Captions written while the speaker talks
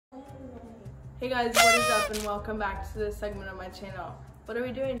Hey guys, what is up and welcome back to this segment of my channel. What are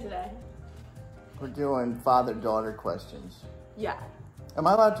we doing today? We're doing father-daughter questions. Yeah. Am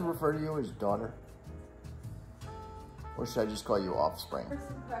I allowed to refer to you as daughter? Or should I just call you offspring?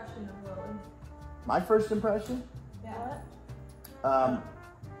 First impression of Lily. My first impression? Yeah.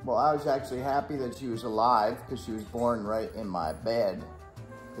 Well, I was actually happy that she was alive because she was born right in my bed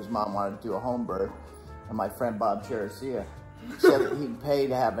because Mom wanted to do a home birth. And my friend Bob Chericia said that he'd pay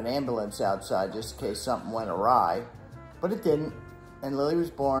to have an ambulance outside just in case something went awry. But it didn't. And Lily was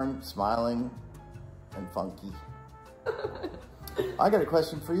born smiling and funky. I got a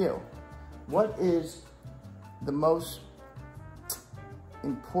question for you. What is the most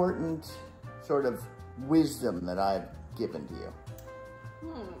important sort of wisdom that I've given to you?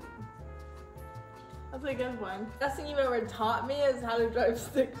 That's a good one. Best thing you've ever taught me is how to drive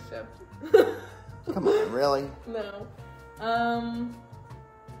stick shift. Come on, really? No.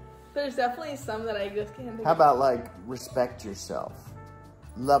 There's definitely some that I just can't think How of. about like respect yourself,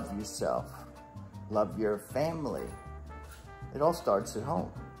 love yourself, love your family. It all starts at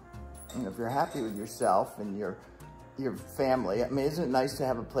home. And if you're happy with yourself and your family, I mean, isn't it nice to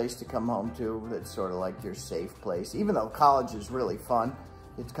have a place to come home to that's sort of like your safe place? Even though college is really fun,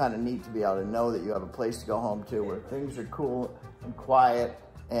 it's kind of neat to be able to know that you have a place to go home to where things are cool and quiet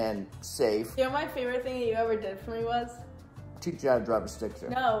and safe. You know my favorite thing that you ever did for me was? Teach you how to drive a stick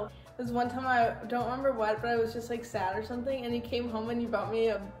shift. No. It was one time, I don't remember what, but I was just like sad or something, and you came home and you brought me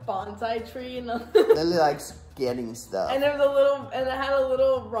a bonsai tree and Lily likes getting stuff. and there was a little, and it had a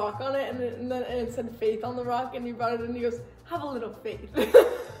little rock on it, and then it said faith on the rock, and you brought it in and he goes, have a little faith.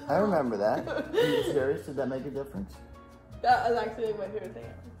 I remember that. Are you serious? Did that make a difference? That was actually my favorite thing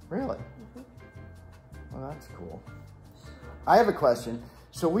ever. Really? Well, that's cool. I have a question.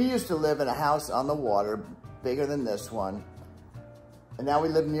 So we used to live in a house on the water, bigger than this one. And now we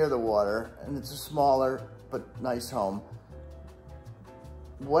live near the water, and it's a smaller but nice home.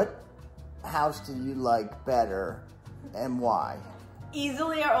 What house do you like better, and why?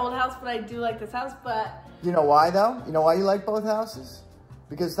 Easily our old house, but I do like this house, but... You know why, though? You know why you like both houses?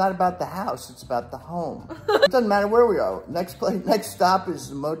 Because it's not about the house, it's about the home. It doesn't matter where we go. Next stop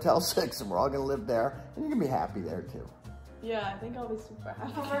is Motel 6, and we're all gonna live there, and you're gonna be happy there, too. Yeah, I think I'll be super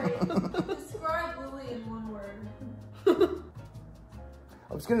happy. Alright, describe Lily in one word.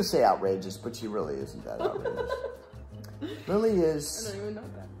 I was gonna say outrageous, but she really isn't that outrageous. Lily I is, don't even know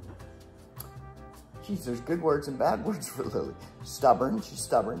that. geez, there's good words and bad words for Lily. Stubborn, she's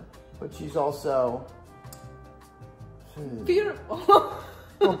stubborn, but she's also, Beautiful.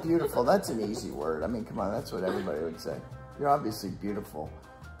 well, beautiful, that's an easy word. I mean, come on, that's what everybody would say. You're obviously beautiful,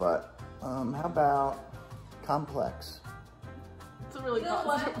 but how about complex? It's a really You know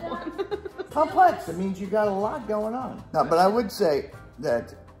what, positive one. Complex, it means you got a lot going on. No, but I would say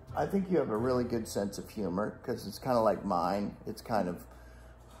that I think you have a really good sense of humor because it's kind of like mine. It's kind of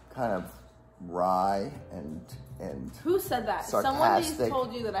wry and Who said that? Someone sarcastic.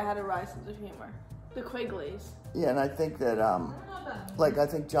 told you that I had a wry sense of humor. The Quigleys. Yeah, and I think that I don't know about like I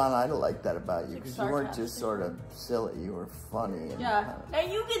think John Idol liked that about you Like because you weren't just sarcastic. sort of silly. You were funny. And Yeah.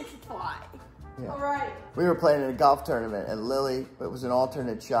 And you get to fly. yeah. Alright. We were playing in a golf tournament, and Lily, it was an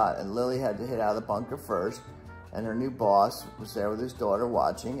alternate shot, and Lily had to hit out of the bunker first, and her new boss was there with his daughter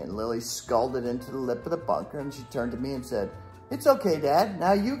watching, and Lily sculled it into the lip of the bunker, and she turned to me and said, "It's okay, Dad,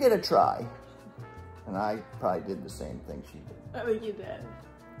 now you get a try." And I probably did the same thing she did. I think you did.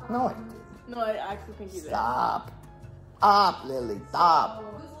 No, I didn't. No, I actually think you did. Stop. Stop, Lily, stop.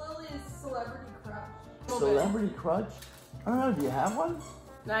 Who's Lily's celebrity crush? Celebrity crush? I don't know, do you have one?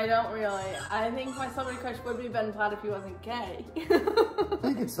 No, I don't really. I think my celebrity crush would be Ben Platt if he wasn't gay. You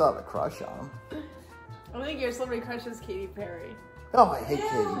can still have a crush on him. I think your celebrity crush is Katy Perry. Oh, I hate Katy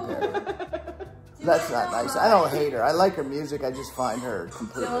Perry. That's not nice. I don't hate her. I like her music. I just find her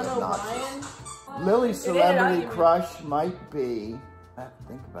completely Dylan obnoxious. O'Brien. Lily's Get it out, celebrity you crush might be, I have to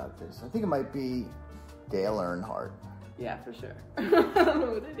think about this. I think it might be Dale Earnhardt. Yeah, for sure. I don't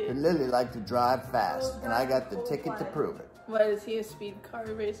know what it But is. Lily liked to drive fast, and I got the ticket to prove it. What, is he a speed car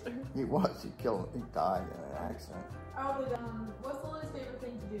racer? He was. He died in an accident. What's Lily's favorite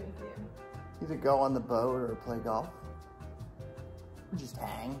thing to do with you? Either go on the boat or play golf. Or just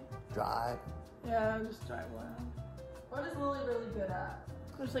hang, drive. Yeah, I'll just drive around. What is Lily really good at?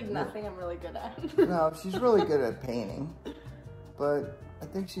 There's like nothing I'm really good at. No, she's really good at painting, but I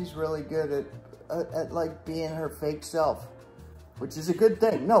think she's really good at like being her fake self, which is a good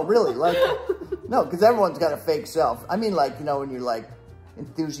thing. No, really, like, no, because everyone's got a fake self. I mean, like, you know, when you're like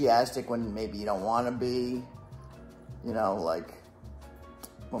enthusiastic when maybe you don't want to be, you know, like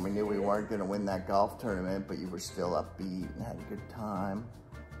when we knew we weren't going to win that golf tournament, but you were still upbeat and had a good time.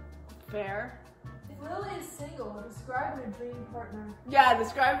 Fair. Lily is single, describe your dream partner. Yeah,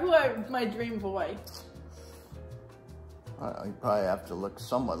 describe my dream boy. You probably have to look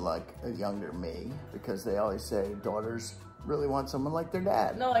somewhat like a younger me because they always say daughters really want someone like their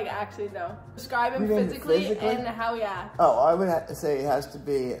dad. No, like actually though. Describe him You mean physically physically? and how he acts. Oh, I would have to say he has to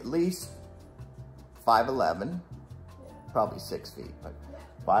be at least 5'11", probably 6 feet, but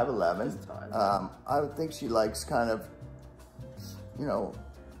 5'11". I would think she likes kind of, you know,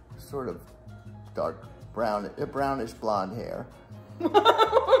 sort of dark brownish blonde hair.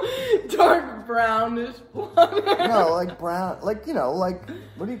 Dark brownish blonde hair. No, like brown, like, you know, like,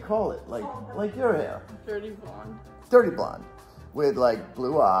 what do you call it? Like your hair. Dirty blonde. Dirty blonde. With like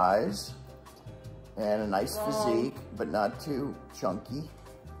blue eyes and a nice physique, but not too chunky.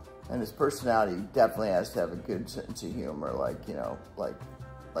 And his personality definitely has to have a good sense of humor, like, you know, like,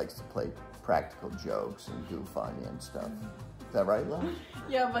 likes to play practical jokes and goof on you and stuff. Is that right, Lil?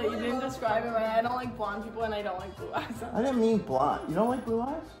 Yeah, but you didn't describe him right. I don't like blonde people and I don't like blue eyes. I didn't mean blonde. You don't like blue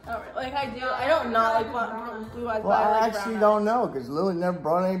eyes? Oh, like I do. I don't not like blue eyes, Well, but I I like actually brown don't know, because Lily never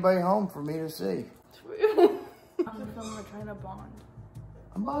brought anybody home for me to see. eyes. I'm the film we're trying to bond.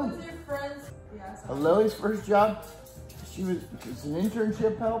 I'm What bonded. was your friend's? Yeah, sorry. Lily's first job, she was an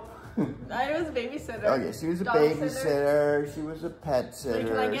internship help. I was a babysitter. Oh yeah, she was a Dog sitter. babysitter, she was a pet Wait,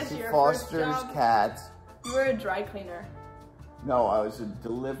 can I sitter, guess she your first fosters job? cats. You were a dry cleaner. No, I was a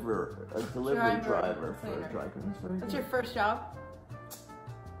delivery driver for cleaner. a dry cleaner. That's your first job?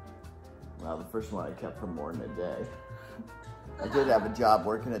 Well, the first one I kept for more than a day. I did have a job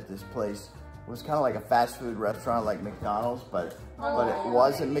working at this place. It was kind of like a fast food restaurant like McDonald's, but it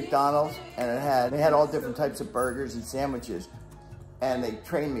wasn't McDonald's, and they had all different types of burgers and sandwiches. And they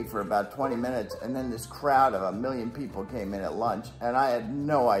trained me for about 20 minutes, and then this crowd of 1 million people came in at lunch, and I had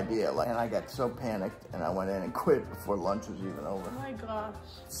no idea. And I got so panicked, and I went in and quit before lunch was even over. Oh my gosh.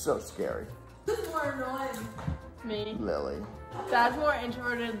 So scary. Who's more annoying? Me. Lily. Dad's more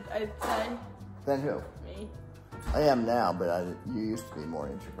introverted, I'd say. Then who? Me. I am now, but you used to be more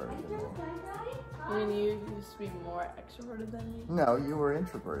introverted than me. I mean, you used to be more extroverted than me. No, you were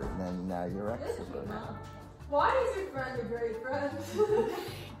introverted, and then now you're extroverted. Why is your friend a great friend?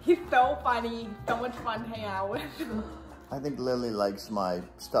 He's so funny. So much fun to hang out with. I think Lily likes my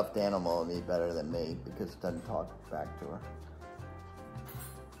stuffed animal and me better than me because it doesn't talk back to her.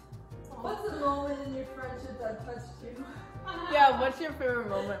 What's the moment in your friendship that touched you? Yeah, what's your favorite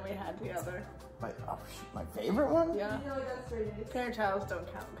moment we had together? My favorite one? Yeah. You know, like that's straight A's. Parent-childs don't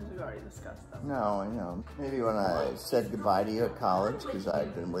count because we've already discussed them. No, you know, maybe when I said goodbye to you at college because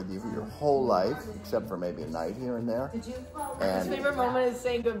I'd been with you for your whole life, except for maybe a night here and there. His And favorite moment is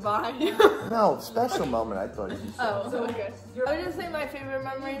saying goodbye. no, special moment I thought you said. Oh, okay. I would just say my favorite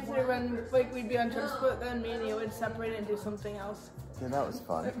memories are when like we'd be on trips, but then me and you would separate and do something else. Yeah, that was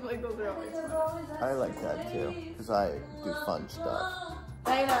fun. Like those are always fun. I like that too because I do fun stuff.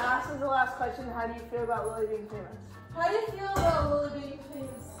 Dana, ask us the last question. How do you feel about Lily being famous? How do you feel about Lily being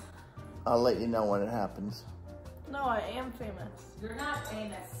famous? I'll let you know when it happens. No, I am famous. You're not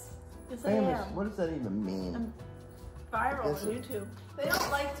famous. Yes, Famous? I am. What does that even mean? Viral on Yes, it- YouTube. They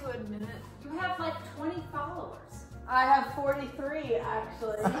don't like to admit it. You have like 20 followers. I have 43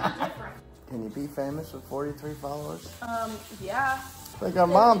 actually. Different. Can you be famous with 43 followers? Yeah. Like our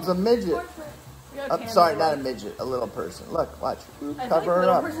mom's a midget. We got I'm Canada sorry, not a Road. midget, a little person. Look, watch. I Cover think her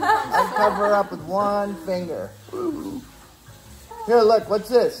little up. person- I cover her up with one finger. Ooh. Here, look, what's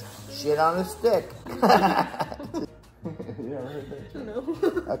this? Shit on a stick. You ever heard that?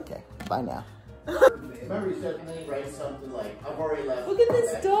 No. Okay, bye now. Remember you said to me, write something like, I've already left. Look at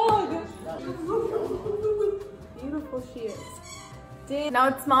this dog. Beautiful she is. Now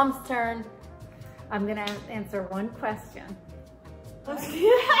it's Mom's turn. I'm gonna answer one question.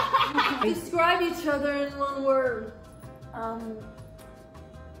 Describe each other in one word.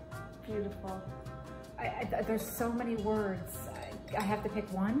 Beautiful. There's so many words. I have to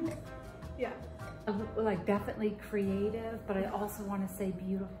pick one. Yeah. Like definitely creative, but I also want to say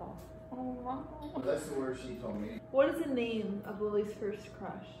beautiful. Oh wow. That's the word she told me. What is the name of Lily's first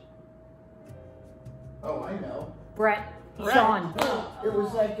crush? Oh, I know. Brett. Sean. It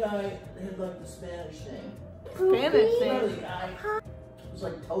was that guy that had like the Spanish name. Spanish Remember name. the guy? It was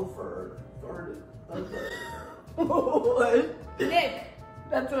like Topher or What? Nick.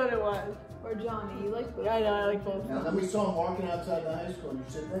 That's what it was. Or Johnny. You like both? I know, I like both. And then we saw him walking outside the high school and you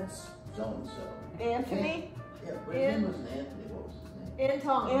said, that's so-and-so. Anthony Yeah, but his name wasn't Anthony. What was his name? And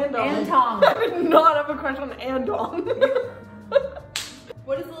Tom. And Tom. I did not have a crush on Andon.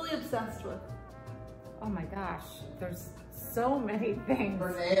 What is Lily obsessed with? Oh my gosh, there's so many things.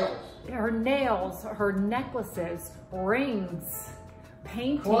 Her nails. Her nails, her necklaces, rings,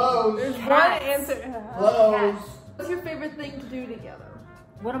 Painting. Close. There's one Cats. answer. Close. What's your favorite thing to do together?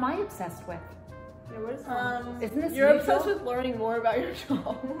 What am I obsessed with? Yeah, what is Isn't this You're usual? obsessed with learning more about your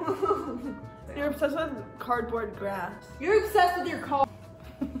job. You're obsessed with cardboard grass. You're obsessed with your car.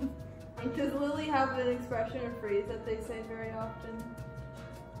 Does Lily have an expression or phrase that they say very often?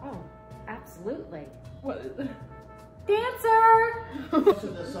 Oh, absolutely. What is it? Dancer!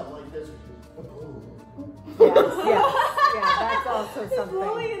 Listen to something like this. Yes. Yeah, that's also Is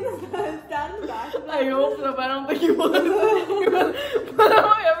Lily something. down in the back of I that? hope so, but I don't think you would. But have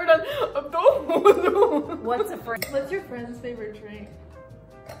I ever done? What's a phrase? What's your friend's favorite drink?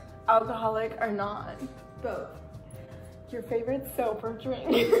 Alcoholic or not? Both. Your favorite soap or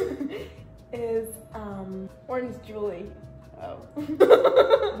drink is Orange Julie. Oh.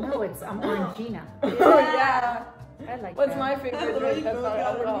 No, it's Orangina. Oh yeah. I like What's that. my favorite drink that's not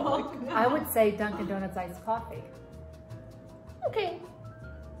alcoholic? I would say Dunkin' Donuts iced coffee. Okay.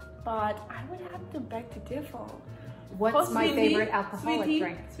 But I would have to beg to differ. What's my Sweet tea? favorite alcoholic Sweet tea?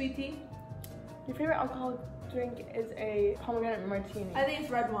 drink? Sweet tea? Your favorite alcoholic drink is a pomegranate martini. I think it's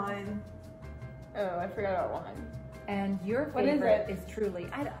red wine. Oh, I forgot about wine. And your What is favorite it? is truly.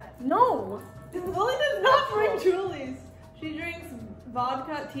 No! Lily does not drink Julie's. She drinks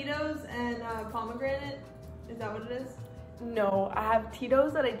vodka, Tito's, and pomegranate. Is that what it is? No, I have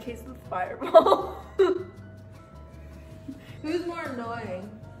Tito's that I chase with Fireball. Who's more annoying?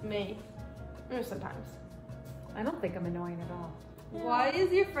 Me. Sometimes. I don't think I'm annoying at all. Why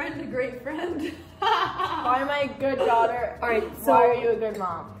is your friend a great friend? Why am I a good daughter? All right, Why so- are you a good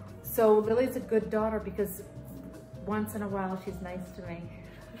mom? So Lily's a good daughter because once in a while she's nice to me.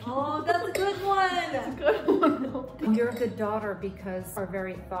 Oh, that's a good one. Good one. And you're a good daughter because you're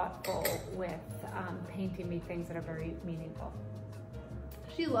very thoughtful with painting me things that are very meaningful.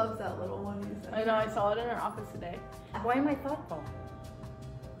 She loves that little one you said. I know, I saw it in her office today. Why am I thoughtful?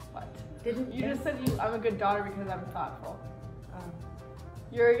 What? Didn't You just said I'm a good daughter because I'm thoughtful. um,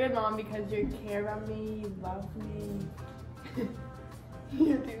 You're a good mom because you care about me, you love me.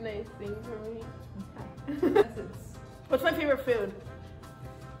 You do nice things for me. Yes, it's- What's my favorite food?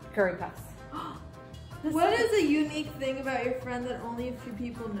 curry puffs. What is a unique thing about your friend that only a few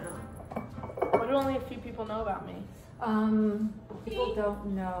people know? What do only a few people know about me? People don't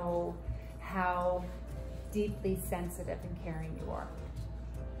know how deeply sensitive and caring you are.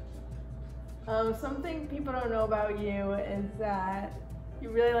 Something people don't know about you is that you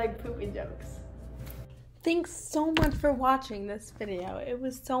really like poopy jokes. Thanks so much for watching this video. It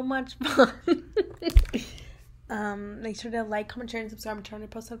was so much fun. Make sure to like, comment, share, and subscribe, and turn on your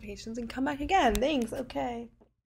post notifications, and come back again. Thanks. Okay.